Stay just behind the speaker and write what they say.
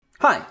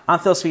Hi, I'm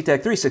Phil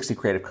Svitek, 360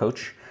 Creative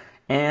Coach,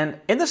 and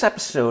in this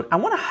episode, I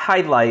want to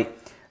highlight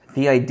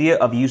the idea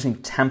of using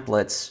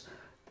templates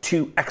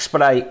to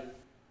expedite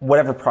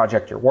whatever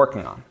project you're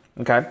working on,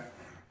 okay?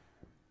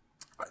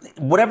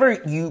 Whatever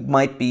you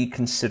might be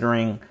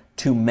considering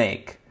to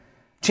make,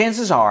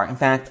 chances are, in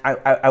fact,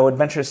 I would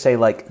venture to say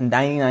like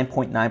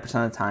 99.9%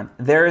 of the time,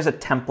 there is a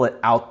template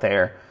out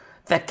there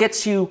that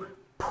gets you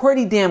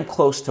pretty damn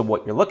close to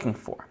what you're looking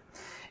for.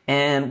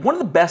 And one of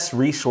the best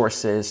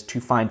resources to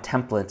find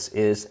templates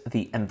is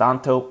the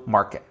Envato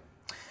Market.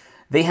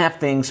 They have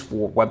things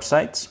for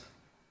websites,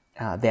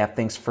 they have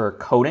things for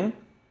coding,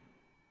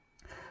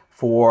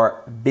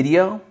 for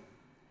video,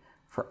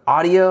 for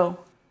audio,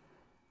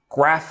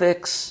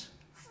 graphics,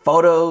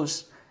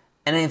 photos,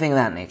 and anything of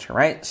that nature,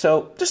 right?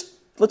 So just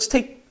let's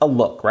take a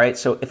look, right?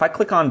 So if I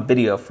click on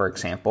video, for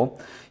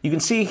example, you can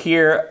see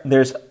here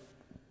there's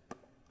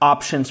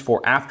options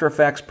for After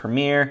Effects,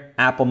 Premiere,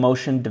 Apple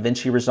Motion,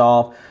 DaVinci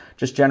Resolve,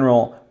 just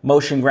general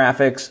motion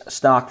graphics,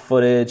 stock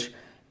footage,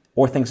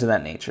 or things of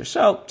that nature.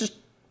 So just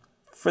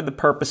for the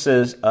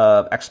purposes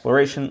of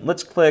exploration,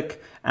 let's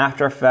click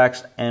After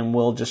Effects and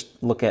we'll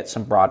just look at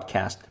some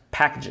broadcast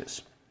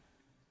packages.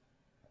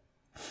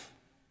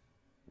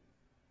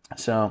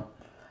 So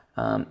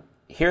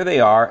here they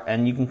are,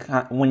 and you can,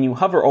 when you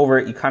hover over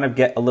it, you kind of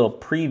get a little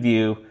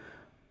preview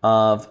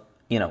of,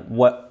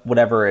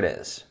 whatever it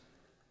is.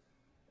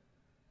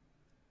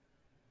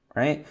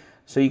 Right?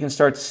 So you can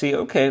start to see,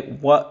 okay,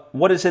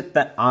 what is it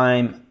that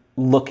I'm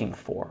looking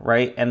for,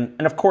 right? And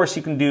of course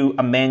you can do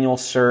a manual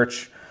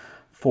search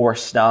for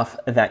stuff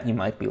that you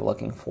might be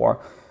looking for.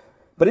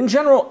 But in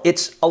general,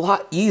 it's a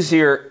lot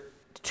easier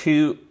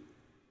to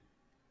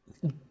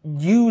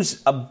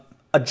use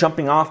a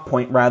jumping off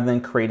point rather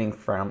than creating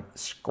from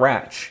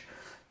scratch.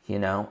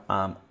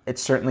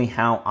 It's certainly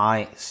how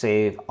I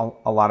save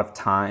a lot of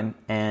time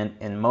and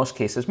in most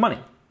cases money.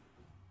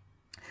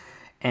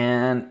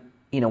 And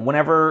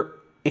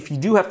if you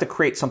do have to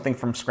create something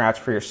from scratch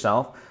for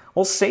yourself,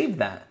 well, save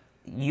that.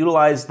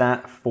 Utilize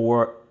that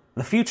for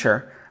the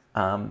future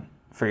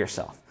for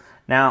yourself.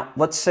 Now,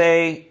 let's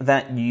say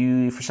that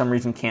you, for some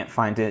reason, can't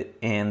find it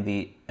in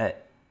the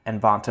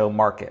Envato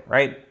Market,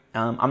 right?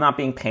 I'm not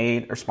being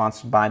paid or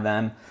sponsored by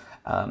them.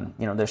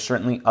 There's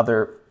certainly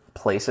other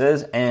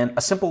places, and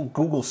a simple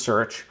Google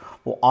search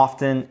will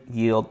often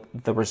yield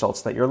the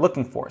results that you're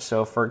looking for.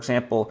 So, for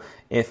example,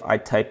 if I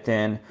typed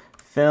in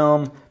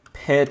film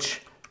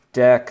pitch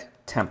deck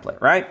template,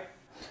 right?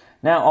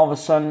 Now all of a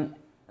sudden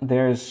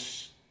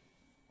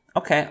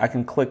I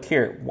can click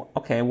here.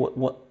 Okay,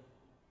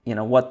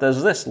 what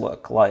does this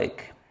look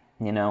like?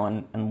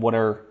 And what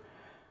are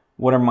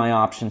my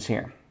options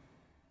here?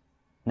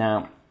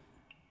 Now,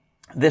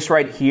 this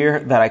right here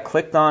that I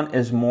clicked on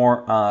is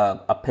more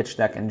a pitch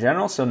deck in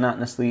general, so not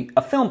necessarily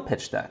a film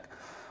pitch deck.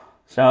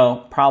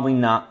 So probably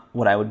not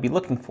what I would be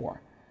looking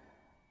for.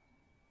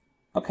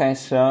 Okay,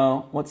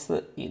 so what's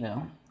the,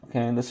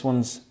 okay, this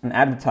one's an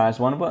advertised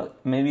one, but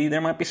maybe there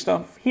might be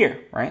stuff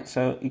here, right?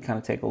 So you kind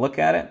of take a look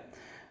at it.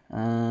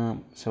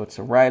 So it's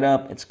a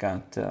write-up. It's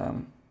got,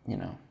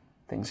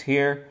 things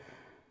here.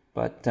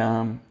 But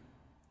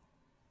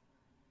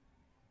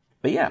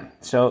yeah,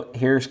 so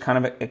here's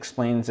kind of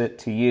explains it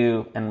to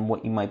you and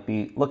what you might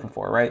be looking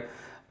for, right?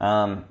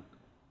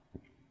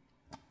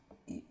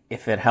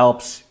 If it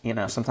helps,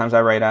 sometimes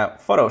I write out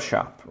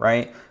Photoshop,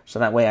 right? So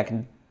that way I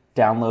can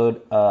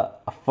download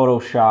a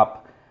Photoshop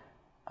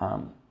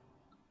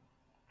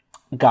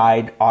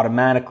guide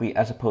automatically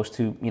as opposed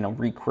to,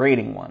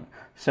 recreating one.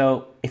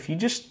 So if you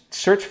just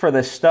search for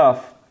this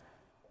stuff,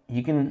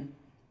 you can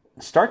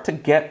start to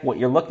get what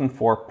you're looking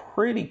for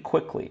pretty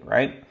quickly,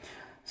 right?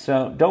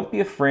 So don't be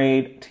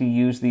afraid to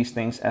use these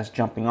things as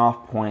jumping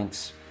off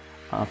points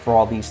for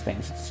all these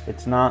things.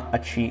 It's not a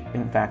cheat.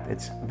 In fact,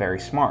 it's very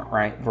smart,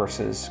 right?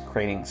 Versus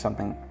creating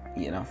something,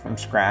 from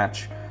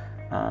scratch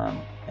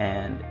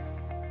and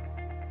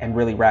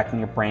really racking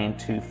your brain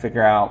to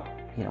figure out,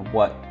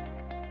 what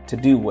to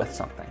do with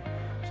something.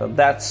 So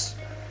that's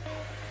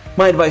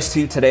my advice to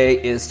you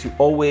today, is to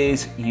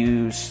always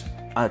use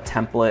a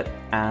template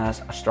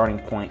as a starting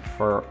point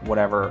for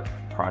whatever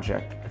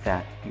project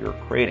that you're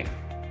creating.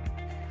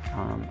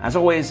 As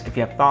always, if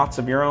you have thoughts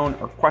of your own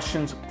or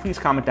questions, please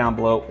comment down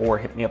below or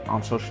hit me up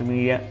on social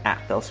media at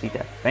Phil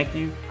Svitek. Thank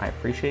you. I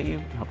appreciate you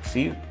and hope to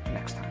see you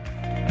next time.